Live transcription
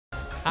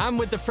And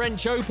with the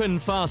French Open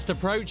fast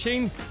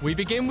approaching, we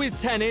begin with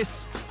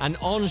tennis and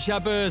Ons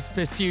Jabeur's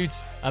pursuit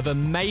of a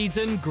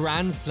maiden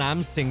Grand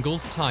Slam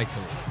singles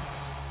title.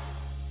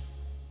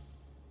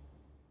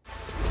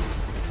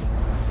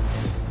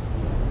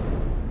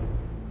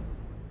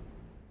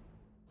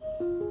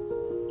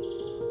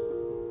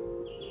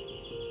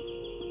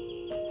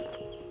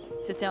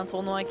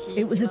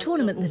 It was a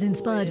tournament that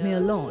inspired me a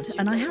lot,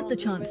 and I had the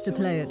chance to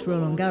play at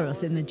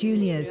Roland-Garros in the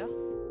juniors.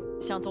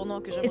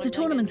 It's a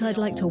tournament I'd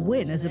like to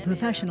win as a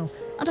professional,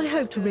 and I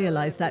hope to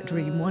realise that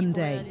dream one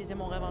day.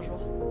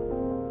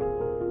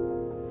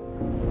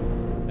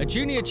 A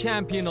junior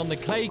champion on the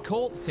clay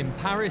courts in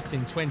Paris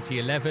in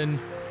 2011,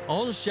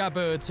 Ons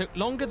Jabeur took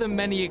longer than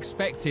many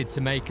expected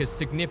to make a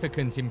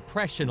significant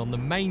impression on the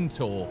main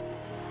tour.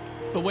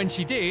 But when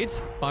she did,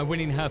 by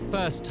winning her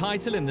first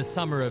title in the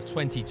summer of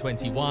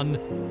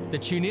 2021, the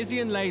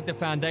Tunisian laid the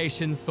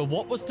foundations for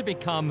what was to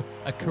become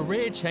a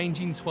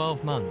career-changing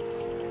 12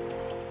 months.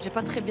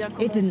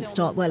 It didn't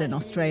start well in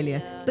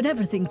Australia, but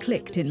everything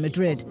clicked in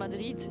Madrid.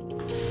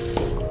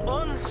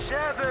 أونس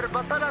جابر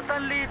بطلة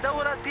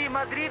لدورة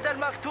مدريد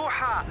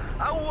المفتوحة،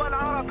 أول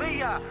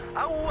عربية،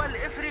 أول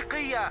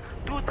إفريقية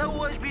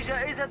تتوج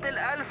بجائزة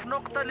 1000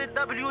 نقطة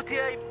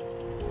للWTA.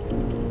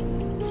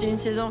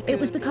 It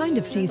was the kind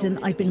of season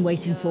I'd been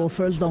waiting for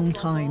a long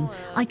time.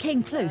 I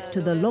came close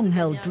to the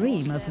long-held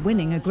dream of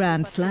winning a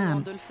Grand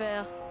Slam.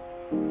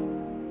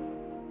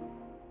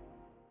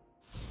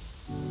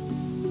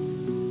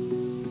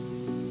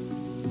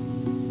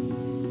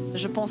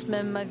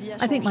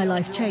 I think my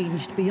life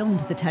changed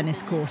beyond the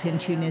tennis court in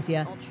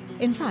Tunisia.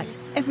 In fact,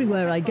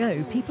 everywhere I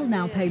go, people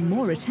now pay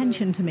more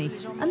attention to me,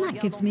 and that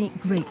gives me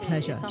great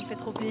pleasure.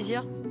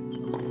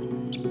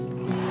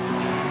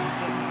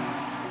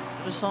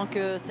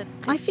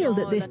 I feel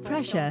that this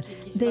pressure,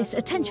 this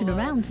attention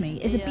around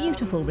me, is a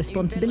beautiful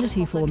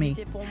responsibility for me.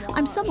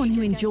 I'm someone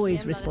who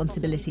enjoys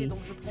responsibility,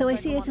 so I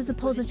see it as a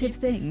positive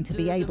thing to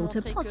be able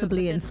to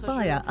possibly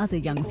inspire other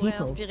young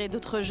people.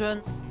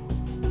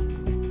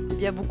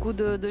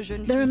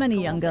 There are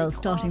many young girls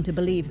starting to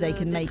believe they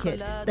can make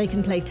it, they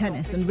can play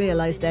tennis and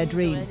realise their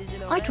dream.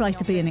 I try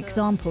to be an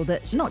example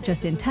that, not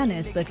just in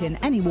tennis, but in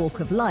any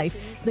walk of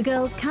life, the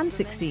girls can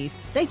succeed.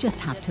 They just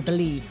have to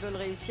believe.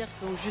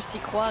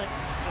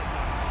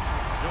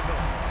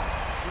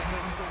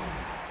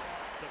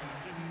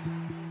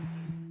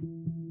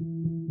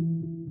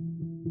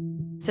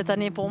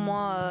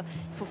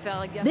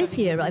 This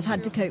year I've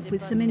had to cope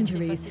with some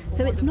injuries,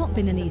 so it's not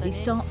been an easy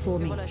start for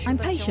me. I'm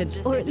patient,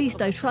 or at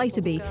least I try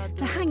to be,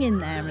 to hang in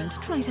there and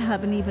try to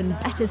have an even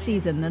better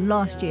season than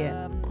last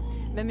year.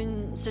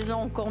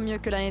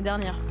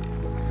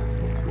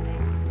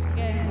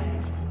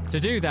 To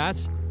do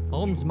that,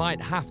 Ons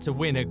might have to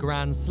win a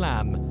Grand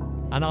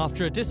Slam. And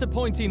after a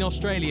disappointing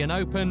Australian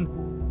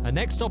Open, her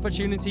next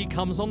opportunity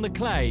comes on the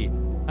clay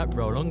at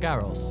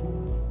Roland-Garros.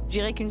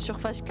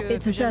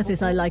 It's a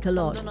surface I like a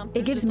lot.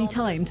 It gives me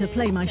time to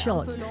play my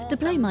shots, to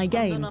play my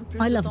game.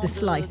 I love the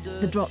slice,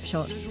 the drop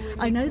shot.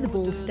 I know the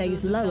ball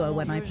stays lower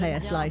when I play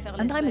a slice,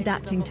 and I'm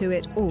adapting to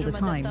it all the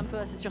time.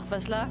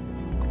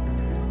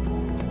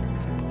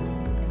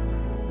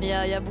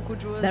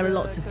 There are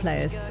lots of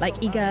players, like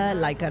Iga,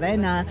 like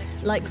Arena,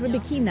 like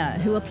Rybakina,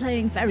 who are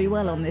playing very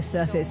well on this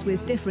surface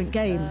with different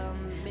games.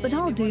 But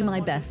I'll do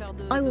my best.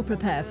 I will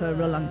prepare for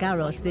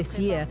Roland-Garros this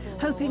year,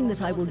 hoping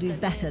that I will do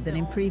better than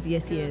in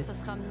previous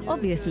years.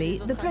 Obviously,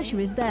 the pressure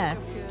is there,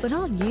 but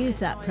I'll use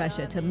that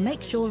pressure to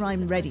make sure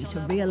I'm ready to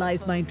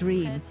realise my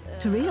dream,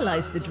 to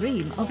realise the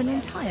dream of an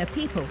entire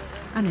people,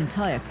 an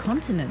entire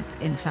continent,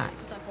 in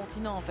fact.